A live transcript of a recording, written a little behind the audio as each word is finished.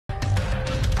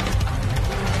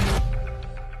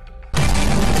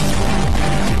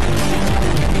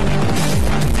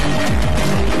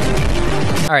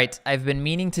All right, I've been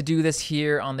meaning to do this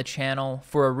here on the channel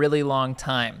for a really long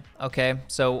time, okay?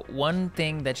 So one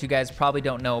thing that you guys probably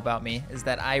don't know about me is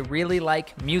that I really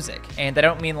like music. And I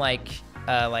don't mean like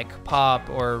pop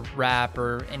or rap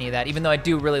or any of that, even though I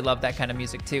do really love that kind of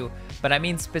music too. But I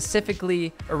mean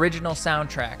specifically original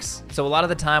soundtracks. So a lot of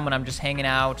the time when I'm just hanging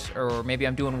out or maybe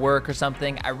I'm doing work or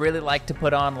something, I really like to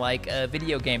put on like a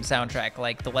video game soundtrack,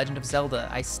 like The Legend of Zelda.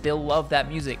 I still love that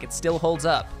music, it still holds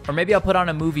up. Or maybe I'll put on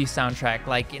a movie soundtrack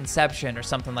like Inception or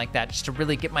something like that, just to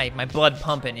really get my blood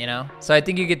pumping, you know? So I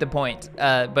think you get the point.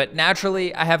 But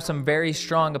naturally, I have some very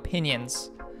strong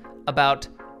opinions about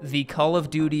the Call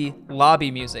of Duty lobby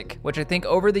music, which I think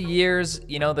over the years,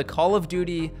 you know, the Call of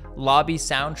Duty lobby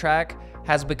soundtrack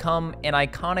has become an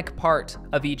iconic part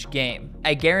of each game.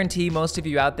 I guarantee most of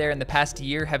you out there in the past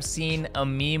year have seen a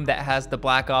meme that has the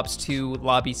Black Ops 2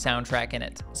 lobby soundtrack in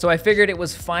it. So I figured it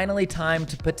was finally time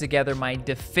to put together my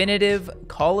definitive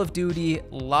Call of Duty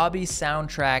lobby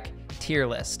soundtrack tier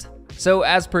list. So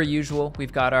as per usual,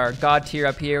 we've got our God tier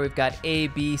up here, we've got A,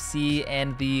 B, C,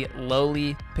 and the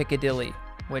lowly Piccadilly,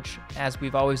 which, as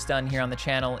we've always done here on the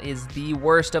channel, is the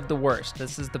worst of the worst.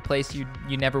 This is the place you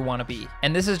never want to be.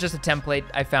 And this is just a template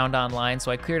I found online,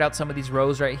 so I cleared out some of these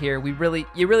rows right here. You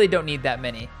really don't need that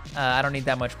many. I don't need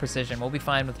that much precision. We'll be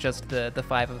fine with just the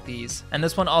 5 of these. And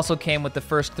this one also came with the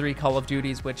first 3 Call of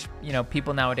Duties, which, you know,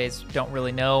 people nowadays don't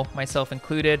really know, myself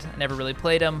included. I never really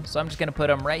played them, so I'm just gonna put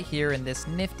them right here in this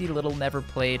nifty little never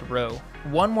played row.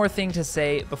 One more thing to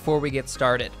say before we get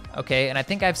started, okay? And I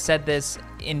think I've said this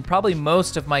in probably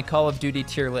most of my Call of Duty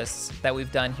tier lists that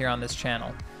we've done here on this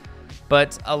channel.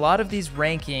 But a lot of these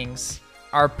rankings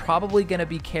are probably gonna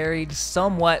be carried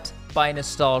somewhat by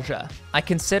nostalgia. I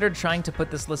considered trying to put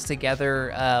this list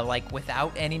together like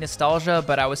without any nostalgia,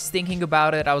 but I was thinking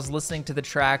about it, I was listening to the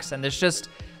tracks, and there's just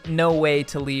no way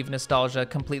to leave nostalgia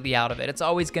completely out of it. It's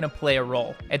always gonna play a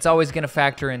role. It's always gonna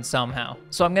factor in somehow.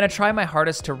 So I'm gonna try my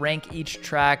hardest to rank each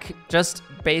track just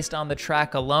based on the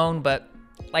track alone, but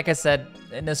like I said,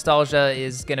 nostalgia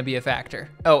is gonna be a factor.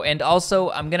 Oh, and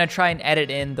also I'm gonna try and edit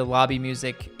in the lobby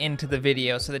music into the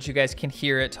video so that you guys can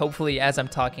hear it, hopefully as I'm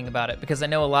talking about it, because I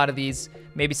know a lot of these,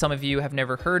 maybe some of you have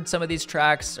never heard some of these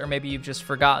tracks, or maybe you've just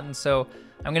forgotten, so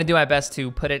I'm gonna do my best to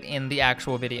put it in the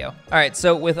actual video. All right,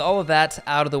 so with all of that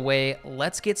out of the way,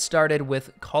 let's get started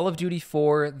with Call of Duty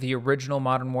 4, the original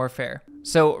Modern Warfare.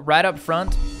 So right up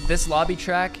front, this lobby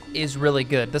track is really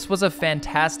good. This was a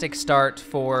fantastic start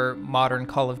for modern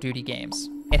Call of Duty games.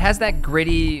 It has that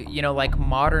gritty, you know, like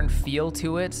modern feel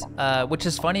to it, which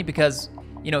is funny because,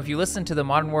 you know, if you listen to the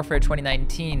Modern Warfare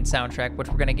 2019 soundtrack, which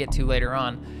we're gonna get to later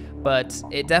on, but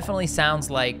it definitely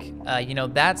sounds like, you know,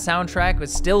 that soundtrack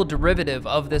was still derivative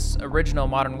of this original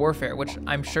Modern Warfare, which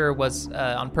I'm sure was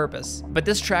on purpose. But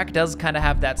this track does kind of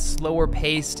have that slower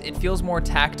paced, it feels more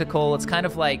tactical. It's kind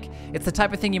of like, it's the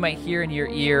type of thing you might hear in your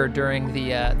ear during the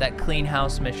that clean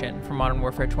house mission from Modern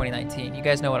Warfare 2019. You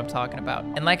guys know what I'm talking about.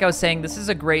 And like I was saying, this is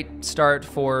a great start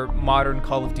for modern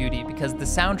Call of Duty because the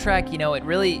soundtrack, you know,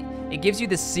 it gives you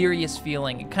this serious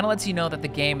feeling. It kind of lets you know that the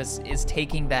game is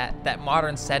taking that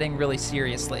modern setting really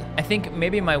seriously. I think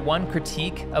maybe my one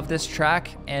critique of this track,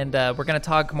 and we're gonna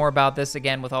talk more about this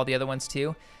again with all the other ones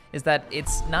too, is that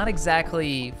it's not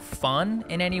exactly fun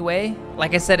in any way.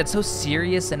 Like I said, it's so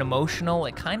serious and emotional,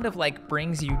 it kind of like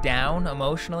brings you down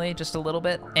emotionally just a little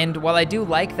bit. And while I do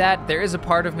like that, there is a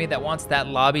part of me that wants that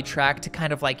lobby track to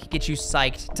kind of like get you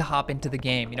psyched to hop into the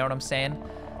game, you know what I'm saying?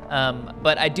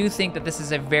 But I do think that this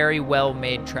is a very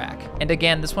well-made track. And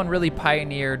again, this one really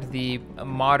pioneered the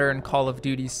modern Call of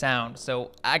Duty sound,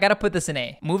 so I gotta put this in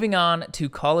A. Moving on to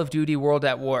Call of Duty World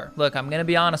at War. Look, I'm gonna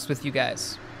be honest with you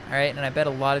guys, all right? And I bet a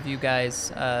lot of you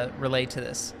guys relate to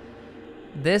this.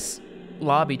 This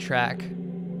lobby track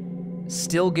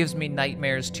still gives me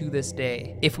nightmares to this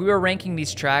day. If we were ranking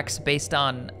these tracks based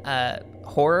on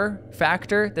horror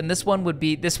factor, then this would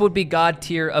be God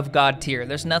tier of God tier.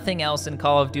 There's nothing else in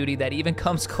Call of Duty that even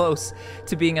comes close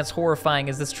to being as horrifying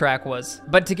as this track was.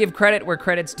 But to give credit where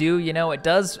credit's due, you know, it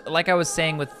does, like I was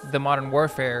saying with the Modern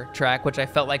Warfare track, which I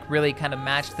felt like really kind of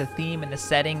matched the theme and the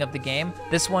setting of the game,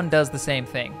 this one does the same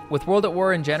thing. With World at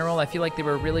War in general, I feel like they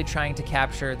were really trying to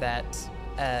capture that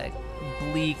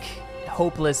bleak,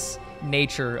 hopeless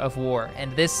nature of war,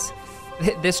 and this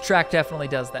track definitely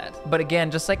does that. But again,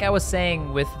 just like I was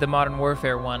saying with the Modern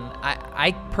Warfare one,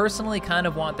 I personally kind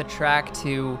of want the track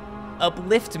to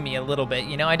uplift me a little bit.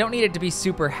 You know, I don't need it to be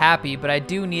super happy, but I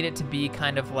do need it to be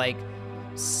kind of like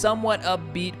somewhat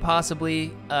upbeat,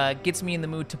 possibly, gets me in the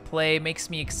mood to play, makes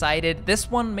me excited. This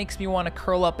one makes me want to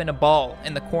curl up in a ball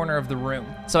in the corner of the room.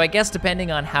 So I guess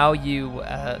depending on how you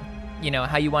you know,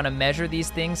 how you want to measure these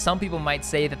things, some people might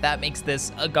say that that makes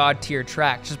this a God tier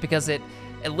track just because it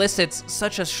elicits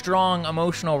such a strong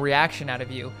emotional reaction out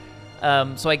of you.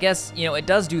 So I guess, you know, it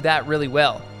does do that really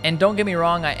well. And don't get me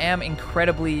wrong, I am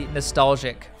incredibly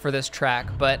nostalgic for this track,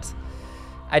 but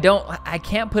I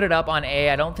can't put it up on A.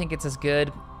 I don't think it's as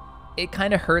good. It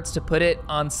kind of hurts to put it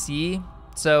on C.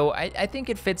 So I think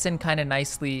it fits in kind of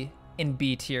nicely in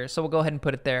B tier, so we'll go ahead and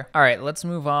put it there. All right, let's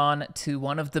move on to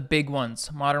one of the big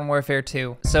ones, Modern Warfare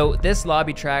 2. So this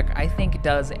lobby track, I think,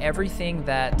 does everything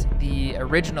that the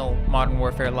original Modern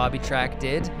Warfare lobby track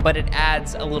did, but it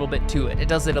adds a little bit to it. It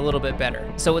does it a little bit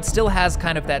better. So it still has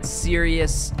kind of that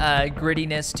serious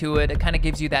grittiness to it. It kind of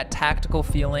gives you that tactical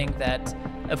feeling that,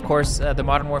 of course, the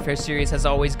Modern Warfare series has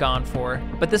always gone for.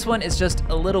 But this one is just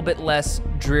a little bit less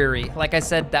dreary. Like I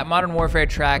said, that Modern Warfare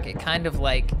track, it kind of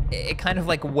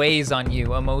like weighs on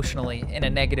you emotionally in a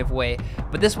negative way.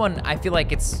 But this one, I feel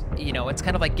like it's, you know, it's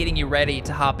kind of like getting you ready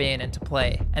to hop in and to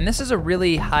play. And this is a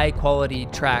really high quality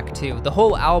track too. The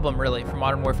whole album really from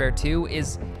Modern Warfare 2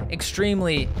 is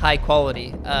extremely high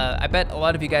quality. I bet a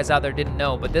lot of you guys out there didn't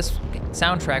know, but this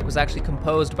soundtrack was actually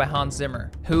composed by Hans Zimmer,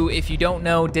 who, if you don't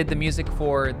know, did the music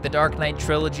for the Dark Knight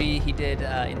trilogy. He did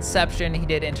Inception, he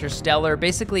did Interstellar,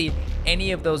 basically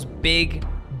any of those big,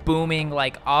 booming,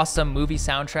 like awesome movie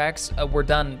soundtracks were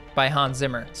done by Hans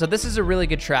Zimmer. So this is a really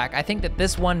good track. I think that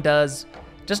this one does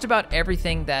just about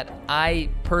everything that I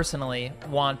personally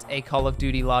want a Call of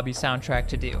Duty lobby soundtrack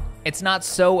to do. It's not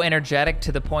so energetic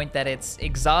to the point that it's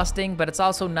exhausting, but it's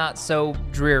also not so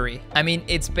dreary. I mean,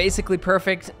 it's basically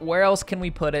perfect. Where else can we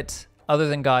put it other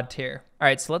than God tier? All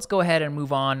right, so let's go ahead and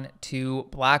move on to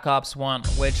Black Ops 1,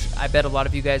 which I bet a lot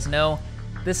of you guys know.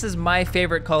 This is my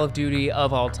favorite Call of Duty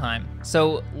of all time.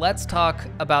 So let's talk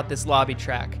about this lobby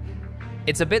track.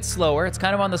 It's a bit slower. It's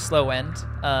kind of on the slow end.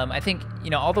 I think, you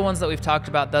know, all the ones that we've talked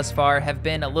about thus far have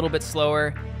been a little bit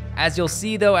slower. As you'll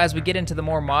see, though, as we get into the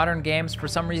more modern games, for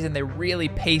some reason, they really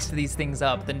pace these things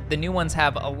up. The new ones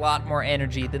have a lot more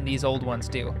energy than these old ones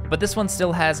do. But this one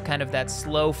still has kind of that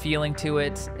slow feeling to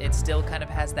it. It still kind of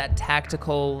has that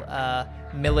tactical,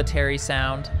 military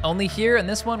sound. Only here in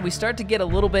this one, we start to get a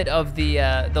little bit of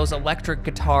the those electric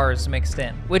guitars mixed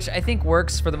in, which I think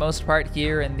works for the most part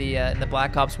here in the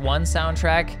Black Ops 1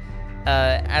 soundtrack.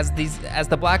 As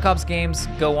the Black Ops games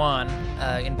go on,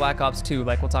 in Black Ops 2,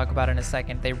 like we'll talk about in a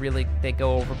second, they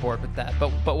go overboard with that,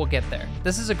 but we'll get there.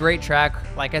 This is a great track.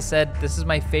 Like I said, this is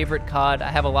my favorite COD. I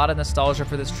have a lot of nostalgia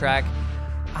for this track.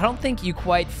 I don't think you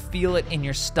quite feel it in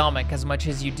your stomach as much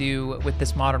as you do with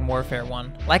this Modern Warfare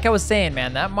one. Like I was saying,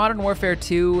 man, that Modern Warfare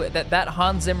 2, that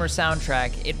Hans Zimmer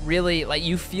soundtrack, it really, like,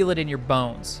 you feel it in your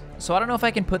bones. So I don't know if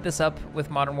I can put this up with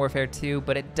Modern Warfare 2,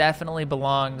 but it definitely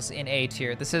belongs in A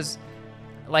tier. This is,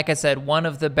 like I said, one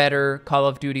of the better Call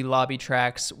of Duty lobby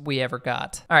tracks we ever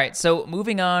got. All right, so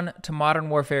moving on to Modern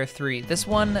Warfare 3. This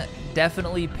one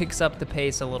definitely picks up the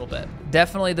pace a little bit.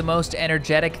 Definitely the most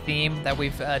energetic theme that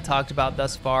we've talked about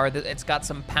thus far. It's got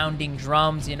some pounding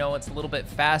drums, you know, it's a little bit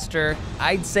faster.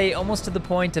 I'd say almost to the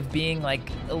point of being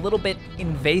like a little bit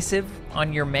invasive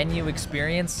on your menu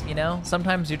experience, you know?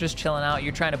 Sometimes you're just chilling out,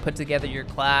 you're trying to put together your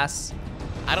class.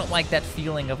 I don't like that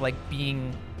feeling of like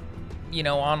being, you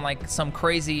know, on like some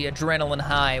crazy adrenaline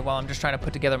high while I'm just trying to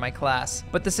put together my class.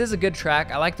 But this is a good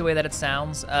track. I like the way that it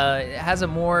sounds. It has a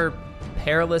more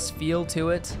perilous feel to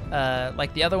it.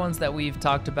 Like the other ones that we've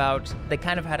talked about, they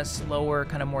kind of had a slower,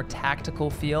 kind of more tactical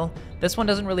feel. This one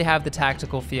doesn't really have the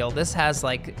tactical feel. This has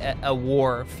like a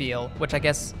war feel, which I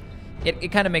guess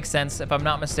it kind of makes sense. If I'm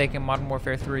not mistaken, Modern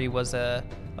Warfare 3 was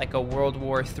like a World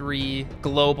War III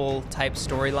global type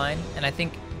storyline, and I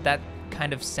think that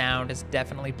kind of sound is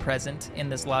definitely present in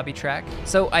this lobby track.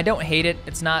 So I don't hate it.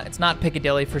 It's not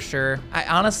Piccadilly for sure.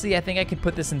 I think I could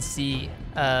put this in C.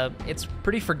 It's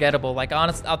pretty forgettable. Like,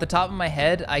 honest, off the top of my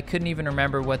head, I couldn't even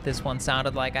remember what this one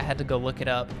sounded like. I had to go look it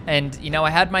up. And you know, I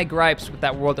had my gripes with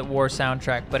that World at War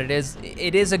soundtrack, but it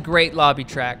is a great lobby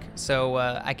track. So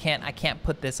I can't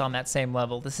put this on that same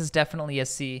level. This is definitely a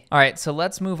C. All right, so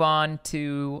let's move on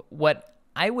to what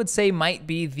I would say might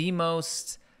be the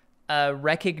most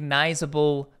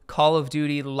recognizable Call of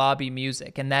Duty lobby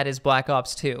music, and that is Black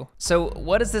Ops 2. So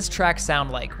what does this track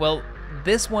sound like? Well,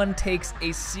 this one takes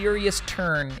a serious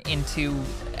turn into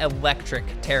electric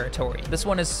territory. This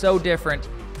one is so different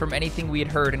from anything we had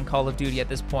heard in Call of Duty at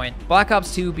this point. Black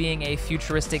Ops 2 being a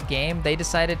futuristic game, they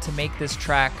decided to make this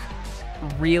track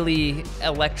really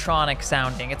electronic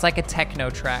sounding. It's like a techno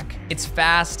track. It's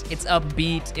fast, it's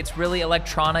upbeat, it's really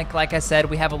electronic. Like I said,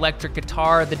 we have electric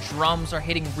guitar, the drums are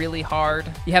hitting really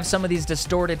hard. You have some of these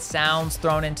distorted sounds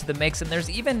thrown into the mix, and there's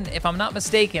even, if I'm not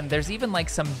mistaken, there's even like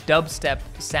some dubstep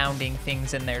sounding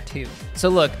things in there too. So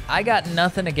look, I got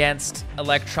nothing against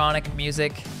electronic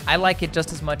music. I like it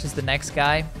just as much as the next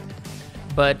guy,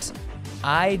 but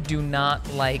I do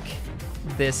not like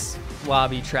this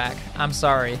lobby track. I'm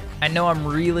sorry. I know I'm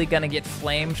really gonna get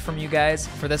flamed from you guys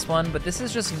for this one, but this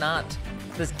is just not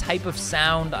the type of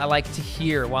sound I like to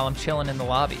hear while I'm chilling in the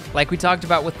lobby. Like we talked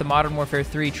about with the Modern Warfare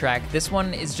 3 track, this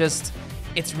one is just,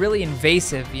 it's really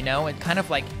invasive, you know? It kind of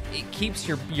like, it keeps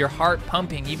your heart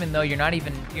pumping even though you're not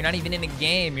even in a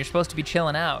game. You're supposed to be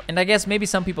chilling out. And I guess maybe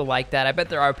some people like that. I bet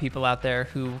there are people out there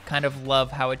who kind of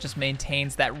love how it just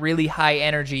maintains that really high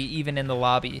energy even in the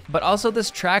lobby. But also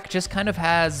this track just kind of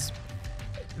has,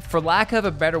 for lack of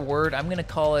a better word, I'm gonna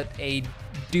call it a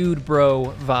dude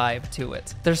bro vibe to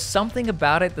it. There's something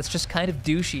about it that's just kind of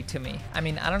douchey to me. I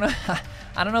mean, I don't know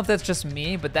I don't know if that's just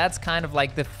me, but that's kind of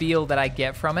like the feel that I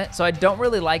get from it. So I don't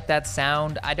really like that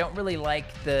sound. I don't really like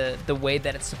the way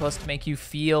that it's supposed to make you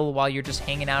feel while you're just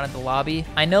hanging out in the lobby.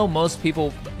 I know most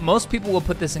people will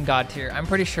put this in God tier. I'm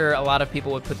pretty sure a lot of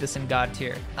people would put this in God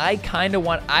tier.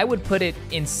 I would put it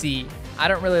in C. I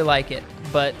don't really like it,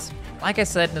 but like I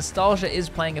said, nostalgia is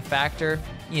playing a factor.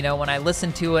 You know, when I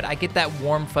listen to it, I get that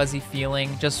warm, fuzzy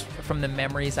feeling just from the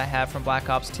memories I have from Black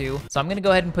Ops 2. So I'm gonna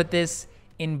go ahead and put this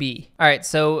in B. All right,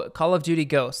 so Call of Duty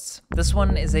Ghosts. This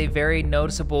one is a very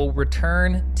noticeable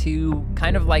return to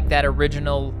kind of like that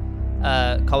original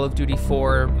Call of Duty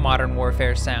 4 Modern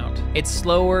Warfare sound. It's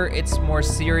slower, it's more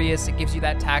serious, it gives you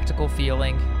that tactical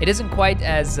feeling. It isn't quite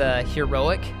as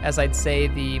heroic as I'd say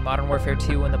the Modern Warfare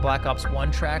 2 and the Black Ops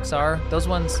 1 tracks are. Those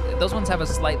ones have a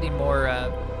slightly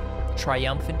more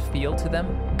triumphant feel to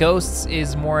them. Ghosts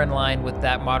is more in line with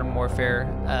that Modern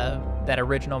Warfare, that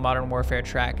original Modern Warfare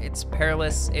track. It's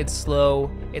perilous, it's slow,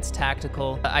 it's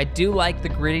tactical. I do like the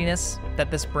grittiness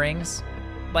that this brings.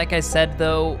 Like I said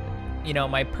though, you know,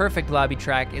 my perfect lobby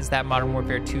track is that Modern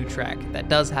Warfare 2 track that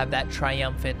does have that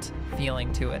triumphant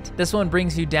feeling to it. This one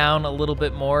brings you down a little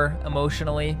bit more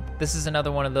emotionally. This is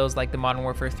another one of those like the Modern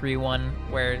Warfare 3 one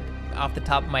where off the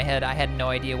top of my head, I had no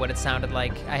idea what it sounded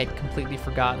like. I had completely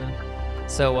forgotten.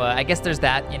 So I guess there's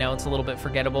that, you know, it's a little bit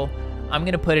forgettable. I'm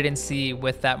gonna put it in C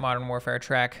with that Modern Warfare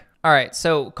track. All right,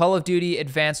 so Call of Duty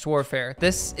Advanced Warfare.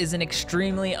 This is an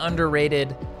extremely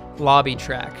underrated lobby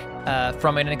track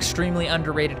from an extremely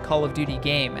underrated Call of Duty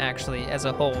game, actually, as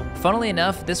a whole. Funnily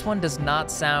enough, this one does not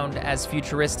sound as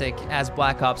futuristic as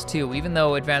Black Ops 2, even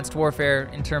though Advanced Warfare,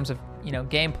 in terms of, you know,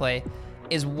 gameplay,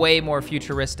 is way more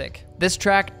futuristic. This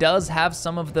track does have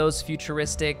some of those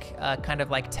futuristic kind of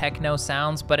like techno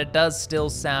sounds, but it does still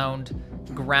sound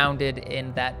grounded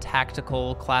in that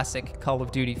tactical classic Call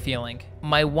of Duty feeling.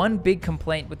 My one big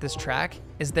complaint with this track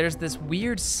is there's this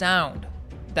weird sound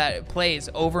that it plays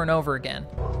over and over again.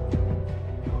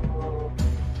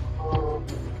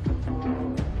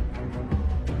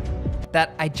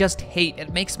 That I just hate.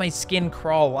 It makes my skin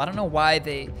crawl. I don't know why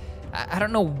they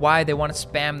want to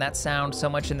spam that sound so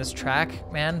much in this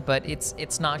track, man, but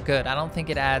it's not good. I don't think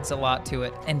it adds a lot to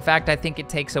it. In fact, I think it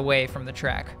takes away from the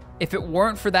track. If it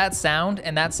weren't for that sound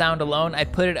and that sound alone,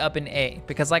 I'd put it up in A,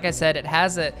 because like I said, it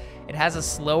has a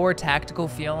slower tactical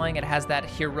feeling. It has that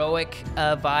heroic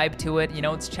vibe to it. You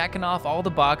know, it's checking off all the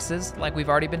boxes like we've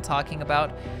already been talking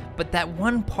about. But that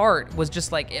one part was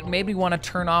just like, it made me want to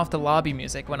turn off the lobby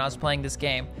music when I was playing this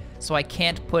game. So I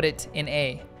can't put it in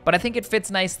A. But I think it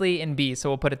fits nicely in B, so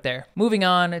we'll put it there. Moving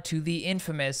on to the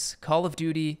infamous Call of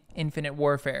Duty Infinite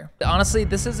Warfare. Honestly,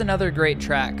 this is another great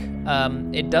track.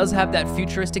 It does have that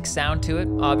futuristic sound to it,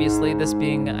 obviously, this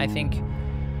being, I think,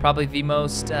 probably the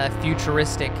most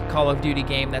futuristic Call of Duty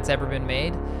game that's ever been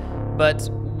made. But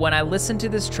when I listen to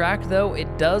this track, though,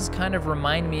 it does kind of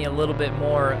remind me a little bit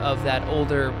more of that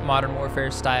older Modern Warfare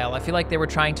style. I feel like they were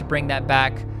trying to bring that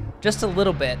back just a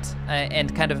little bit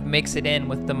and kind of mix it in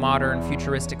with the modern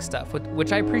futuristic stuff,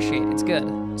 which I appreciate. It's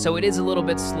good. So it is a little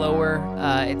bit slower.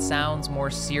 It sounds more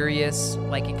serious.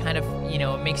 Like it kind of, you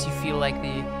know, it makes you feel like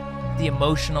the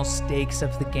emotional stakes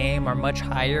of the game are much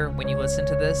higher when you listen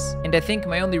to this. And I think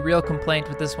my only real complaint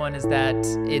with this one is that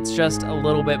it's just a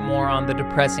little bit more on the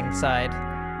depressing side,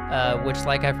 which,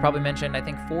 like I've probably mentioned, I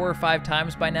think 4 or 5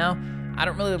 times by now, I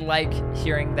don't really like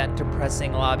hearing that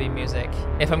depressing lobby music.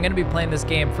 If I'm gonna be playing this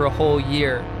game for a whole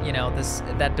year, you know,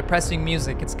 that depressing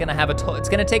music, it's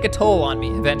gonna take a toll on me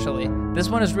eventually. This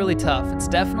one is really tough. It's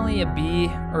definitely a B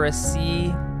or a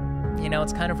C. You know,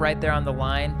 it's kind of right there on the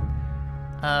line.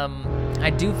 I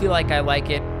do feel like I like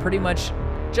it pretty much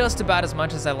just about as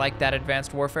much as I like that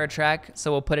Advanced Warfare track,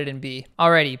 so we'll put it in B.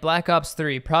 Alrighty, Black Ops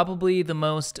 3, probably the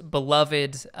most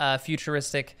beloved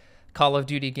futuristic Call of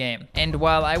Duty game. And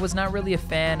while I was not really a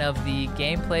fan of the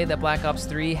gameplay that Black Ops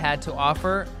 3 had to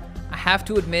offer, I have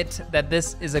to admit that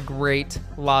this is a great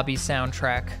lobby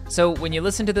soundtrack. So when you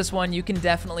listen to this one, you can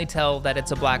definitely tell that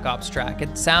it's a Black Ops track.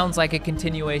 It sounds like a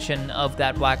continuation of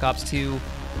that Black Ops 2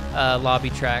 lobby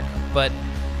track, but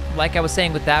like I was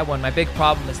saying with that one, my big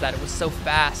problem is that it was so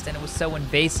fast and it was so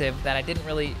invasive that I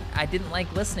didn't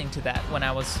like listening to that when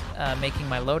I was making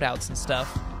my loadouts and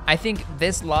stuff. I think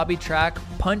this lobby track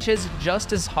punches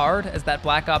just as hard as that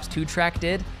Black Ops 2 track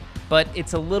did, but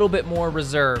it's a little bit more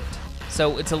reserved.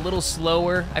 So it's a little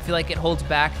slower. I feel like it holds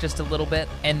back just a little bit,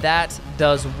 and that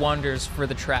does wonders for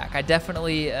the track. I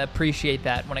definitely appreciate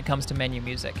that when it comes to menu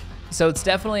music. So it's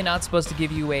definitely not supposed to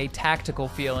give you a tactical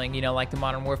feeling, you know, like the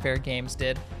Modern Warfare games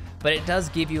did, but it does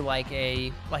give you like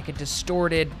a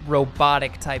distorted,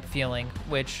 robotic type feeling,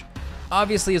 which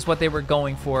obviously is what they were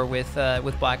going for with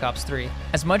Black Ops 3.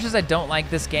 As much as I don't like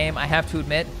this game, I have to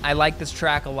admit, I like this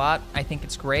track a lot. I think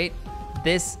it's great.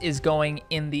 This is going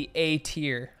in the A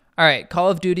tier. All right, Call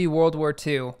of Duty World War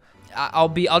II. I'll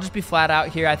just be flat out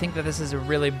here. I think that this is a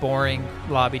really boring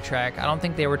lobby track. I don't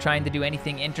think they were trying to do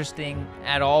anything interesting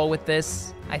at all with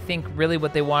this. I think really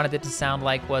what they wanted it to sound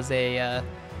like was a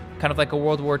kind of like a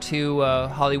World War II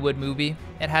Hollywood movie.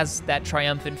 It has that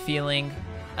triumphant feeling,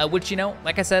 which, you know,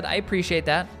 like I said, I appreciate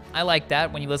that. I like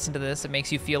that. When you listen to this, it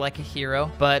makes you feel like a hero,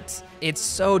 but it's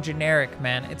so generic,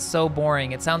 man. It's so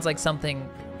boring. It sounds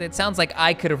like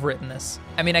I could have written this.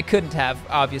 I mean, I couldn't have,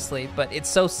 obviously, but it's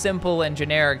so simple and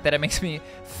generic that it makes me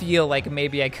feel like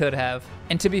maybe I could have.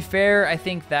 And to be fair, I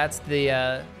think that's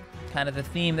the kind of the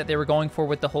theme that they were going for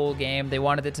with the whole game. They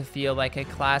wanted it to feel like a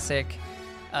classic,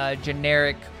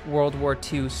 generic World War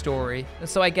II story.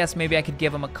 So I guess maybe I could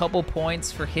give them a couple points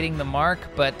for hitting the mark,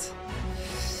 but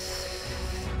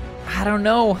I don't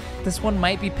know. This one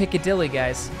might be Piccadilly,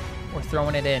 guys. We're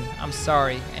throwing it in. I'm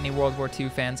sorry, any World War II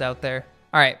fans out there.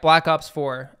 All right, Black Ops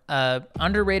 4,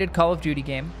 underrated Call of Duty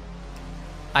game.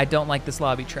 I don't like this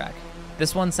lobby track.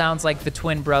 This one sounds like the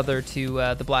twin brother to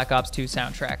the Black Ops 2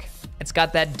 soundtrack. It's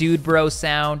got that dude bro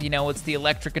sound, you know, it's the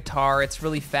electric guitar, it's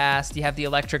really fast, you have the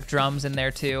electric drums in there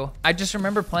too. I just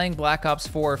remember playing Black Ops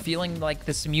 4 feeling like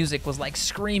this music was like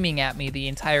screaming at me the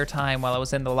entire time while I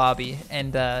was in the lobby,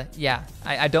 and yeah,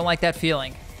 I don't like that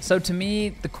feeling. So to me,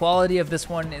 the quality of this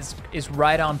one is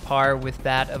right on par with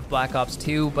that of Black Ops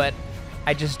 2, but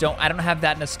I don't have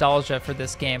that nostalgia for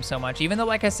this game so much. Even though,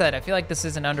 like I said, I feel like this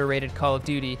is an underrated Call of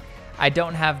Duty, I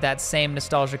don't have that same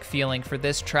nostalgic feeling for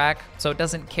this track, so it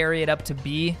doesn't carry it up to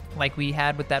B like we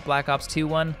had with that Black Ops 2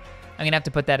 one. I'm gonna have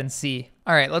to put that in C.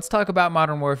 All right, let's talk about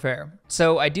Modern Warfare.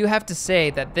 So I do have to say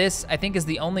that this, I think, is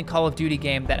the only Call of Duty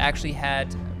game that actually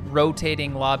had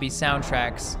rotating lobby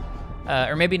soundtracks.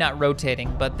 Or maybe not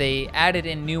rotating, but they added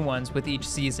in new ones with each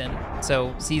season.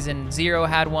 So Season 0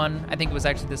 had one. I think it was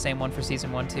actually the same one for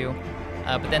Season 1 too.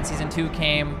 But then Season 2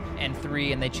 came, and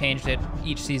 3, and they changed it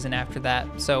each season after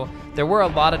that. So there were a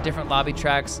lot of different lobby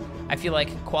tracks. I feel like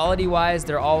quality-wise,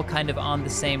 they're all kind of on the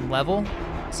same level.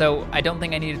 So I don't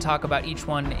think I need to talk about each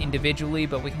one individually,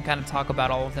 but we can kind of talk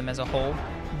about all of them as a whole.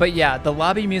 But yeah, the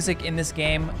lobby music in this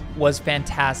game was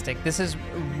fantastic. This is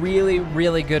really,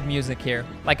 really good music here.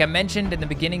 Like I mentioned in the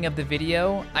beginning of the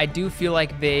video, I do feel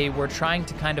like they were trying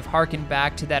to kind of harken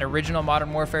back to that original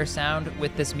Modern Warfare sound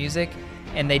with this music,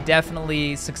 and they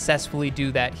definitely successfully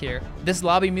do that here. This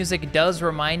lobby music does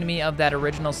remind me of that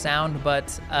original sound,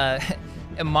 but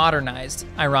modernized,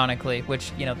 ironically,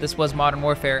 which, you know, this was Modern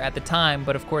Warfare at the time,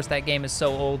 but of course that game is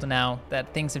so old now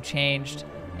that things have changed,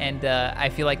 and I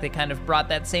feel like they kind of brought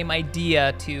that same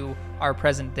idea to our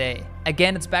present day.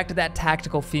 Again, it's back to that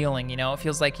tactical feeling, you know, it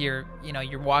feels like you're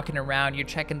walking around, you're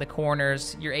checking the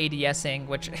corners, you're ADSing,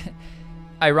 which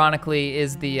ironically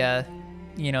is the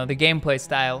the gameplay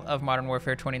style of Modern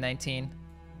Warfare 2019.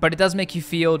 But it does make you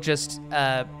feel just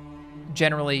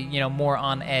generally, more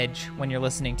on edge when you're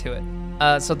listening to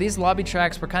it. So these lobby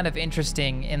tracks were kind of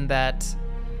interesting in that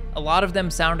a lot of them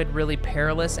sounded really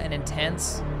perilous and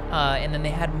intense, and then they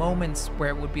had moments where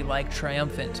it would be like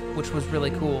triumphant, which was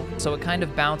really cool. So it kind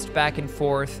of bounced back and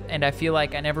forth, and I feel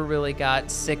like I never really got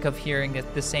sick of hearing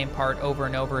the same part over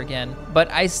and over again.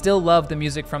 But I still love the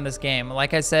music from this game.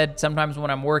 Like I said, sometimes when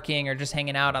I'm working or just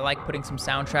hanging out, I like putting some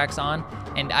soundtracks on,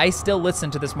 and I still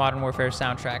listen to this Modern Warfare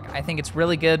soundtrack. I think it's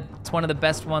really good. It's one of the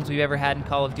best ones we've ever had in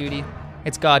Call of Duty.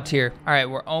 It's God tier. All right,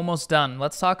 we're almost done.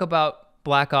 Let's talk about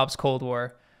Black Ops Cold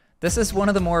War. This is one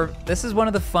of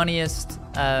the funniest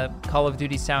Call of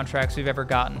Duty soundtracks we've ever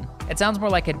gotten. It sounds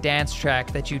more like a dance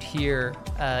track that you'd hear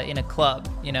in a club,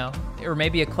 you know, or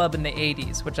maybe a club in the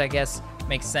 80s, which I guess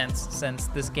makes sense since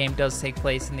this game does take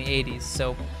place in the 80s.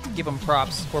 So give them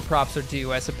props where props are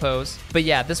due, I suppose. But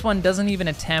yeah, this one doesn't even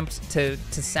attempt to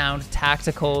sound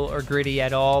tactical or gritty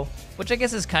at all, which I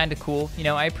guess is kind of cool. You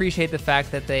know, I appreciate the fact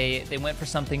that they went for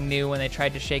something new and they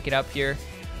tried to shake it up here.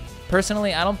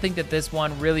 Personally, I don't think that this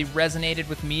one really resonated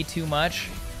with me too much,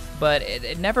 but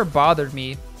it never bothered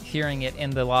me hearing it in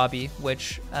the lobby,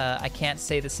 which I can't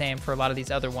say the same for a lot of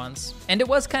these other ones. And it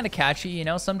was kind of catchy, you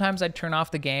know, sometimes I'd turn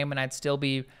off the game and I'd still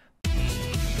be...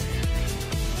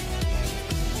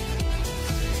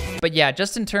 But yeah,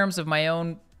 just in terms of my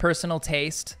own personal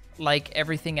taste, like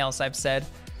everything else I've said,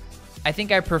 I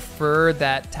think I prefer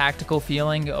that tactical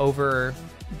feeling over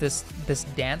this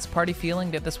dance party feeling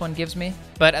that this one gives me.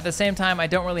 But at the same time, I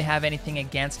don't really have anything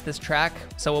against this track,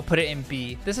 so we'll put it in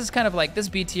B. This is kind of like, this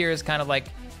B tier is kind of like,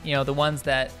 you know, the ones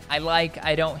that I like,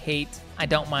 I don't hate, I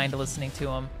don't mind listening to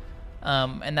them.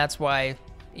 And that's why,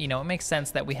 you know, it makes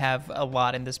sense that we have a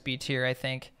lot in this B tier, I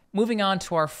think. Moving on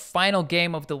to our final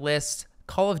game of the list,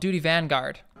 Call of Duty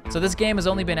Vanguard. So this game has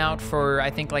only been out for, I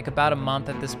think, like about a month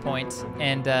at this point,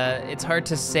 and it's hard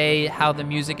to say how the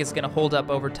music is going to hold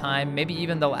up over time. Maybe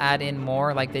even they'll add in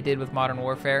more like they did with Modern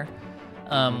Warfare.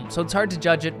 So it's hard to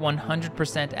judge it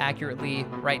 100% accurately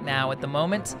right now at the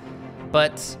moment,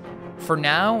 but for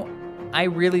now, I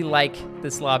really like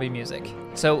this lobby music.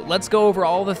 So let's go over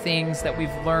all the things that we've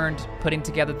learned putting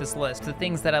together this list, the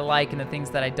things that I like and the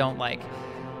things that I don't like.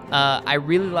 I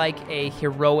really like a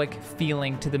heroic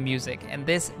feeling to the music, and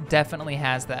this definitely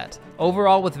has that.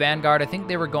 Overall with Vanguard, I think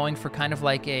they were going for kind of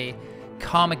like a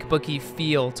comic booky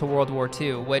feel to World War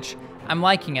II, which I'm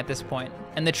liking at this point.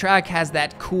 And the track has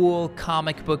that cool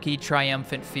comic booky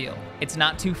triumphant feel. It's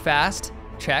not too fast,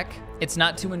 check. It's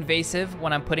not too invasive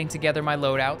when I'm putting together my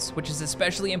loadouts, which is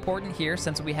especially important here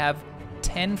since we have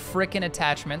 10 frickin'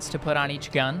 attachments to put on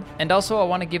each gun. And also I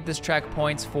want to give this track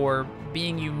points for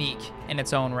being unique in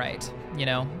its own right. You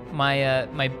know,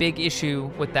 my big issue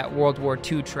with that World War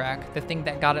II track, the thing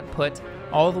that got it put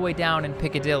all the way down in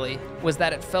Piccadilly, was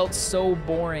that it felt so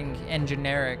boring and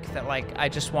generic that like I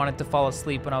just wanted to fall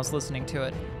asleep when I was listening to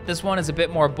it. This one is a bit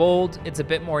more bold, it's a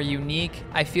bit more unique.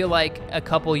 I feel like a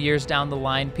couple years down the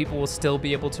line, people will still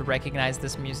be able to recognize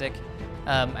this music.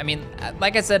 I mean,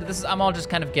 like I said, I'm all just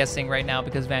kind of guessing right now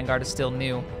because Vanguard is still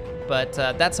new, but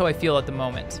that's how I feel at the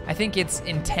moment. I think it's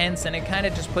intense and it kind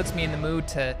of just puts me in the mood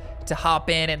to hop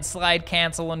in and slide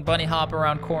cancel and bunny hop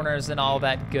around corners and all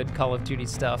that good Call of Duty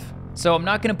stuff. So I'm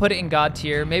not gonna put it in God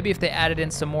tier. Maybe if they added in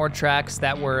some more tracks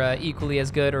that were equally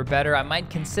as good or better, I might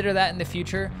consider that in the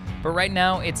future. But right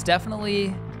now, it's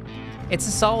a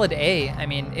solid A. I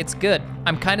mean, it's good.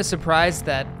 I'm kind of surprised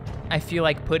that I feel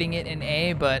like putting it in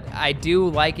A, but I do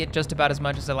like it just about as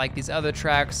much as I like these other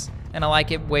tracks, and I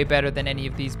like it way better than any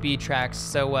of these B tracks.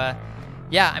 So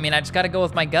yeah, I mean, I just gotta go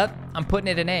with my gut. I'm putting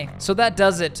it in A. So that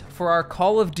does it for our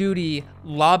Call of Duty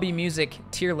lobby music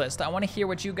tier list. I wanna hear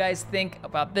what you guys think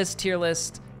about this tier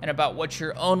list and about what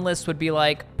your own list would be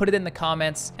like. Put it in the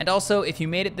comments. And also, if you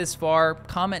made it this far,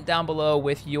 comment down below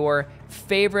with your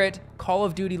favorite Call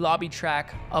of Duty lobby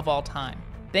track of all time.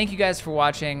 Thank you guys for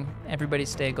watching. Everybody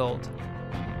stay gold.